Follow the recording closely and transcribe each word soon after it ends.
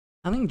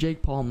I think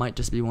Jake Paul might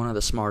just be one of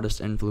the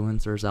smartest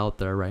influencers out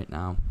there right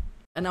now.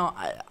 And now,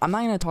 I'm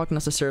not going to talk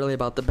necessarily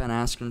about the Ben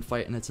Askren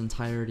fight in its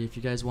entirety. If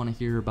you guys want to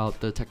hear about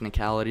the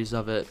technicalities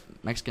of it,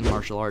 Mexican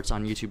Martial Arts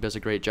on YouTube does a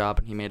great job,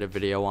 and he made a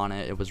video on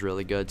it. It was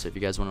really good, so if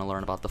you guys want to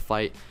learn about the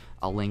fight,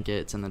 I'll link it.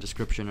 It's in the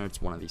description, or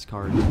it's one of these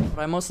cards.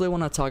 But I mostly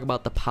want to talk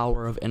about the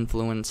power of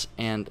influence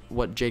and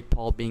what Jake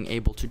Paul being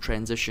able to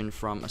transition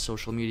from a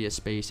social media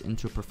space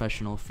into a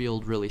professional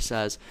field really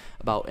says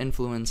about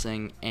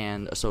influencing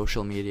and a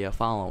social media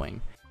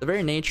following. The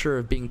very nature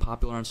of being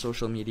popular on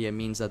social media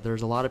means that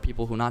there's a lot of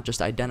people who not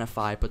just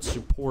identify but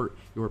support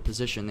your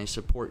position. They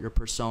support your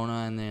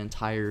persona and the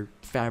entire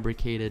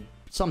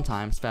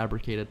sometimes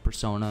fabricated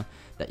persona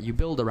that you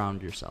build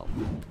around yourself.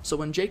 So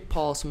when Jake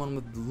Paul, someone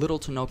with little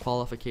to no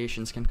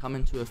qualifications, can come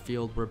into a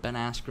field where Ben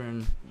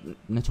Askren,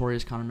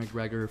 notorious Conor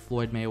McGregor,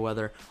 Floyd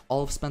Mayweather,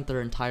 all have spent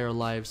their entire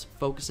lives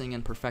focusing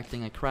and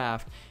perfecting a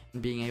craft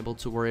and being able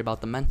to worry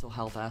about the mental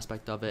health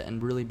aspect of it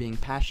and really being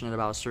passionate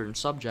about a certain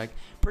subject,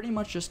 pretty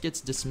much just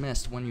gets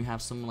dismissed when you have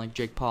someone like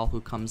Jake Paul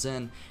who comes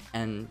in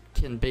and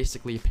can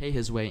basically pay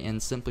his way in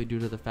simply due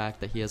to the fact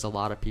that he has a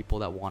lot of people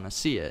that want to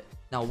see it.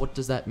 Now, what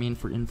does that mean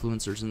for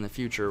influencers in the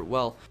future?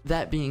 Well,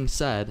 that being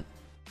said,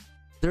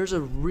 there's a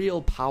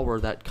real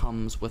power that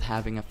comes with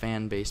having a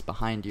fan base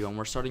behind you, and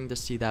we're starting to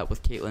see that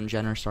with Caitlyn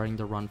Jenner starting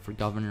to run for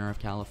governor of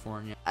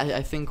California.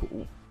 I think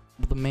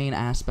the main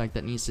aspect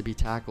that needs to be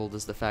tackled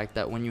is the fact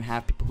that when you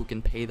have people who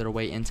can pay their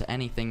way into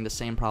anything, the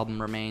same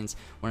problem remains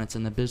when it's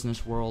in the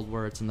business world,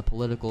 where it's in the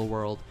political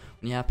world.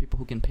 When you have people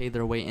who can pay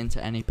their way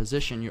into any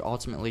position, you're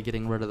ultimately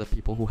getting rid of the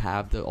people who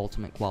have the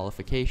ultimate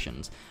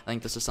qualifications. I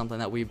think this is something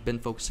that we've been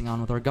focusing on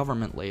with our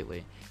government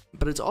lately.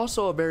 But it's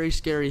also a very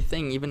scary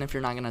thing, even if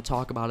you're not going to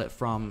talk about it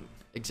from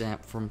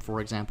for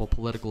example,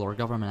 political or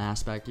government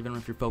aspect. Even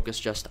if you're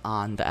focused just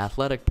on the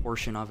athletic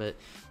portion of it,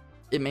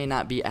 it may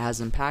not be as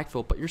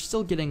impactful, but you're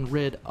still getting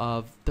rid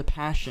of the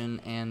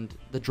passion and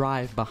the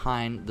drive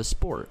behind the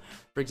sport.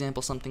 For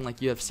example, something like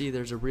UFC,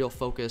 there's a real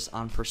focus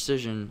on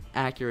precision,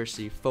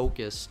 accuracy,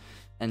 focus,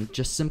 and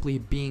just simply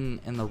being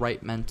in the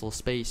right mental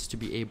space to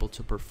be able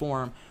to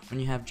perform.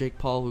 When you have Jake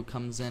Paul who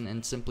comes in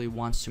and simply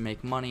wants to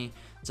make money,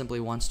 simply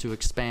wants to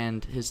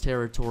expand his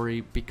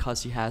territory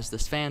because he has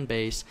this fan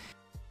base,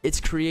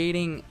 it's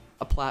creating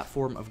a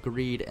platform of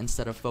greed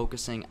instead of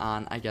focusing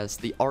on, I guess,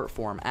 the art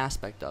form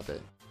aspect of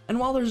it. And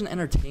while there's an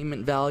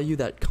entertainment value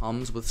that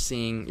comes with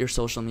seeing your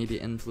social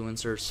media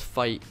influencers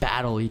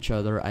battle each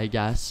other, I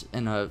guess,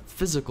 in a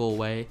physical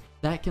way,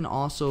 that can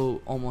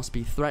also almost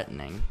be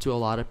threatening to a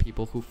lot of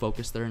people who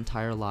focus their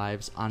entire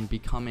lives on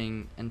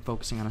becoming and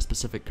focusing on a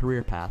specific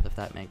career path, if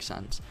that makes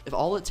sense. If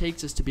all it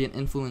takes is to be an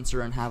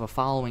influencer and have a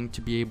following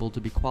to be able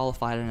to be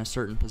qualified in a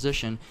certain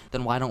position,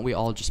 then why don't we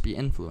all just be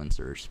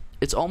influencers?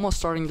 It's almost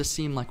starting to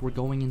seem like we're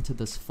going into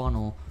this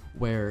funnel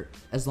where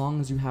as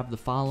long as you have the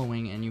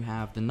following and you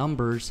have the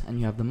numbers and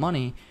you have the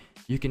money,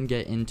 you can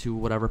get into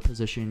whatever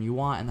position you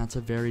want, and that's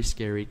a very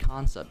scary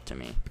concept to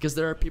me. Because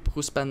there are people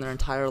who spend their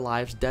entire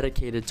lives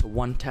dedicated to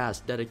one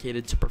task,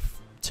 dedicated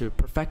to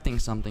perfecting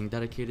something,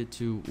 dedicated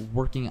to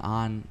working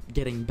on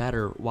getting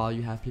better, while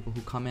you have people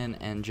who come in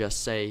and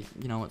just say,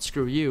 you know what,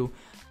 screw you,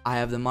 I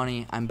have the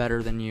money, I'm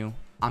better than you,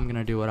 I'm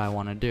gonna do what I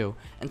want to do.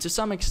 And to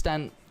some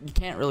extent, you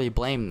can't really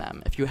blame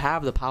them. If you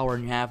have the power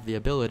and you have the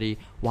ability,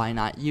 why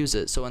not use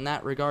it? So in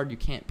that regard, you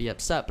can't be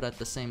upset, but at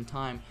the same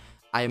time,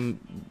 I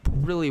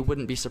really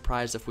wouldn't be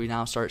surprised if we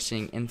now start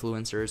seeing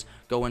influencers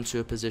go into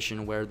a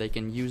position where they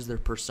can use their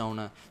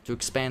persona to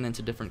expand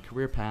into different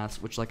career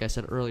paths, which, like I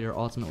said earlier,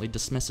 ultimately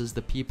dismisses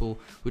the people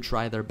who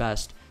try their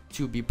best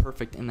to be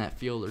perfect in that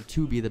field or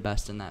to be the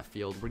best in that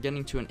field. We're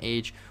getting to an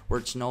age where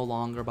it's no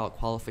longer about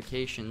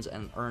qualifications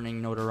and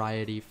earning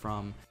notoriety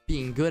from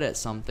being good at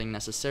something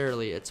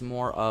necessarily. It's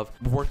more of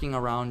working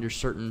around your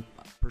certain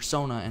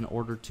persona in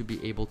order to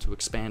be able to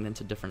expand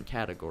into different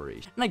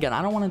categories. And again,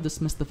 I don't want to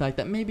dismiss the fact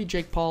that maybe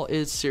Jake Paul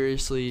is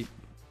seriously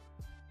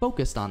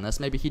focused on this.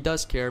 Maybe he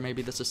does care.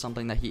 Maybe this is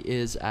something that he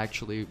is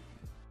actually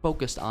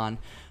focused on.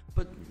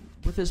 But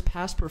with his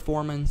past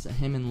performance,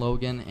 him and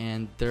Logan,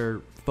 and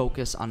their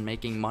focus on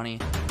making money.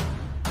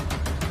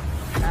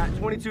 At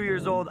 22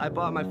 years old, I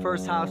bought my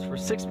first house for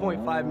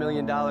 $6.5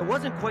 million. I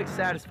wasn't quite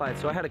satisfied,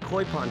 so I had a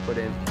koi pond put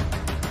in.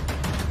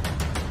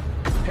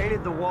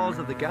 Painted the walls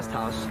of the guest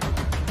house.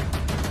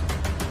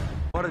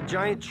 Bought a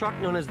giant truck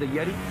known as the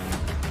Yeti.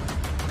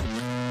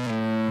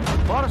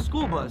 Bought a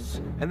school bus,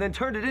 and then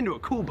turned it into a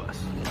cool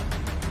bus.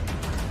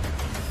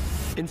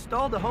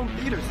 Installed a home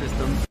theater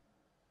system.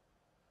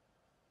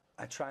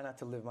 I try not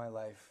to live my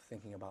life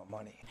thinking about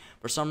money.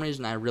 For some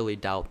reason, I really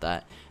doubt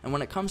that. And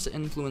when it comes to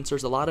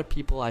influencers, a lot of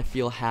people I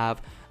feel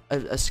have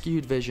a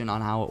skewed vision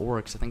on how it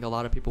works. I think a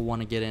lot of people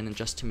want to get in and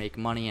just to make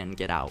money and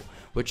get out,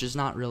 which is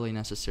not really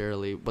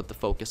necessarily what the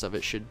focus of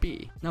it should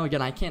be. Now,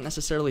 again, I can't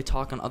necessarily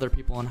talk on other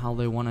people on how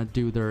they want to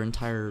do their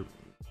entire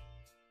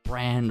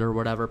brand or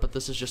whatever, but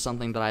this is just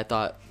something that I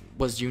thought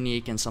was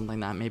unique and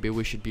something that maybe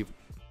we should be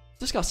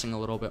discussing a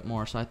little bit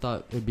more, so I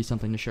thought it'd be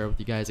something to share with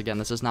you guys. Again,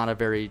 this is not a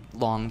very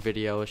long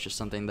video, it's just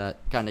something that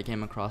kind of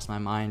came across my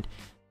mind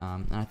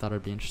And I thought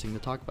it'd be interesting to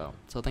talk about.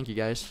 So thank you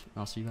guys,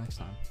 and I'll see you next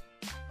time.